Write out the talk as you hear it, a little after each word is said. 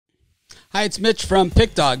Hi, it's Mitch from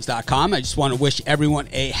PickDogs.com. I just want to wish everyone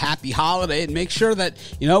a happy holiday and make sure that,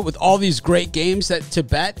 with all these great games to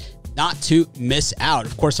bet, not to miss out.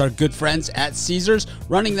 Of course, our good friends at Caesars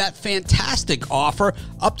running that fantastic offer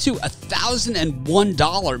up to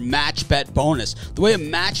 $1,001 match bet bonus. The way a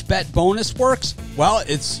match bet bonus works, well,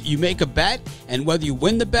 it's you make a bet, and whether you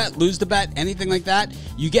win the bet, lose the bet, anything like that,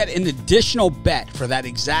 you get an additional bet for that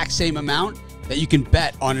exact same amount that you can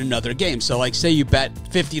bet on another game. So like say you bet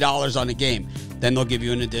 $50 on a game, then they'll give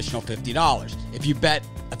you an additional $50. If you bet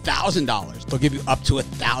 $1,000, they'll give you up to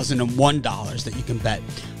 $1,001 that you can bet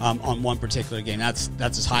on one particular game. That's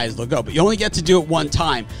as high as they'll go, but you only get to do it one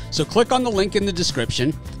time. So click on the link in the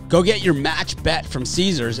description, go get your match bet from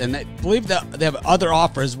Caesars, and I believe that they have other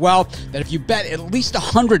offer as well, that if you bet at least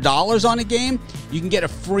 $100 on a game, you can get a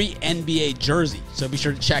free NBA jersey. So be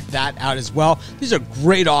sure to check that out as well. These are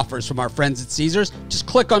great offers from our friends at Caesars. Just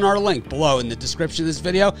click on our link below in the description of this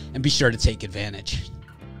video and be sure to take advantage.